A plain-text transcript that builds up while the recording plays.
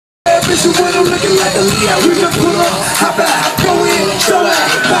mission when I'm looking like a Leo. We can pull up, hop out, go in, show out,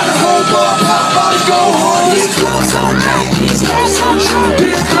 buy the whole bar, pop bottles, go hard. These clubs so packed, these hoes so true.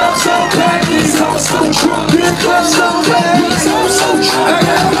 These clubs so packed, these hoes so true. These clubs so packed, these hoes so true. I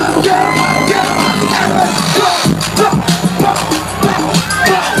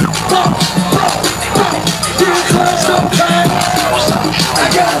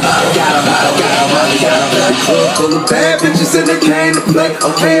full of bad bitches and they came to play.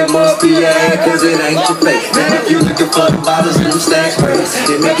 Okay, it must be cause it ain't your fate. Man, if you looking for the bottles, them stacks first.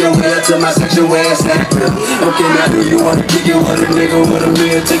 Then make your way up to my section where it's at. Okay, now do you wanna kick it with a nigga with a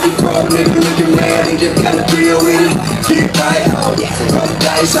real ticket? Bro, nigga looking mad and just kinda deal with it. Get right home, roll the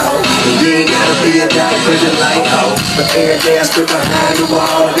dice home. And you ain't gotta be a dog cause you like hoe. But every day I strip behind the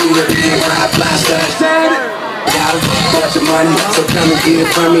wall to be a big ride, fly, stash. Got a bunch of money, so come and get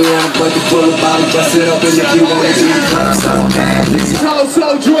it from me. I'm a bucket full of bottles, bust it open if you want it. These clubs so bad, these hoes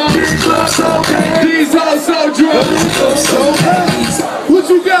so drunk. These clubs so bad, these hoes so drunk. These clubs so bad. What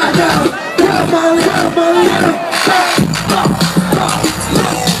you got? Got money, got money.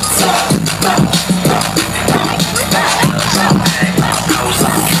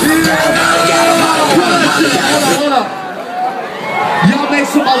 Hold up. Y'all make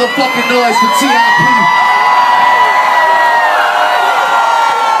some motherfucking noise for T.I.P.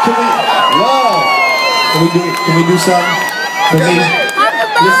 Can we do something for me?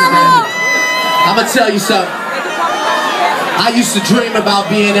 Listen, man, I'ma tell you something. I used to dream about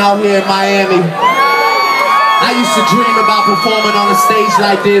being out here in Miami. I used to dream about performing on a stage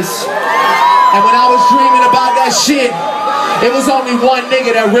like this. And when I was dreaming about that shit, it was only one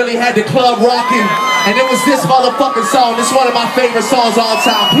nigga that really had the club rocking. And it was this motherfucking song. This is one of my favorite songs of all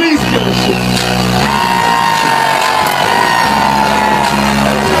time. Please give it a shit.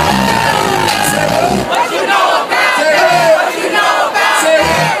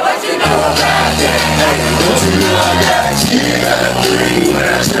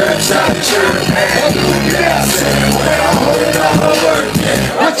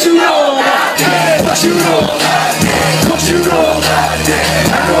 What you know about that? What you know about that? What you know about that?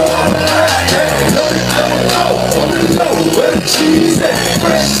 I know all about that. Know where the cheese at?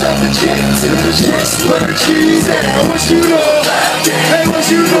 Fresh up the jet to the jets. Where the cheese at? What you know about that? Hey, what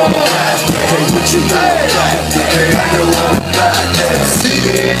you know about that? Hey, what you know about that? Hey, I know all about that. See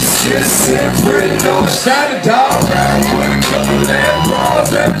it, citizen, pretty no shining dog. Around with a couple of damn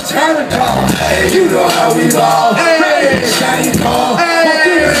bras, every turn a dog. Hey, you know how we ball. Hey, shiny dog.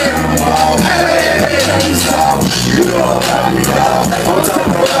 You know how we go, on top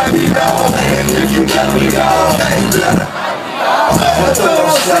of how we go. If you got me go, what's up,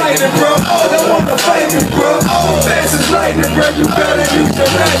 I'm sliding, bro? Oh, don't wanna fight me, bro. Oh, fast as lightning, bro. You better use the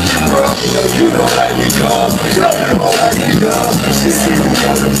lightning, bro. You know how we go, you know how we go. She see me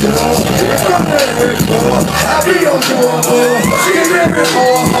on the door, I be on tour, she can rip it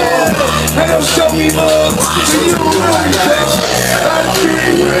more, and don't show me more. So you know how we go. I'm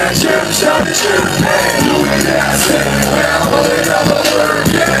feeling with that church, I'm the church, man. You ain't that sick, man. I'm holding up a word,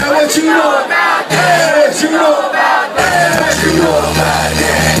 yeah. What you know about that? What you know about that? What you know about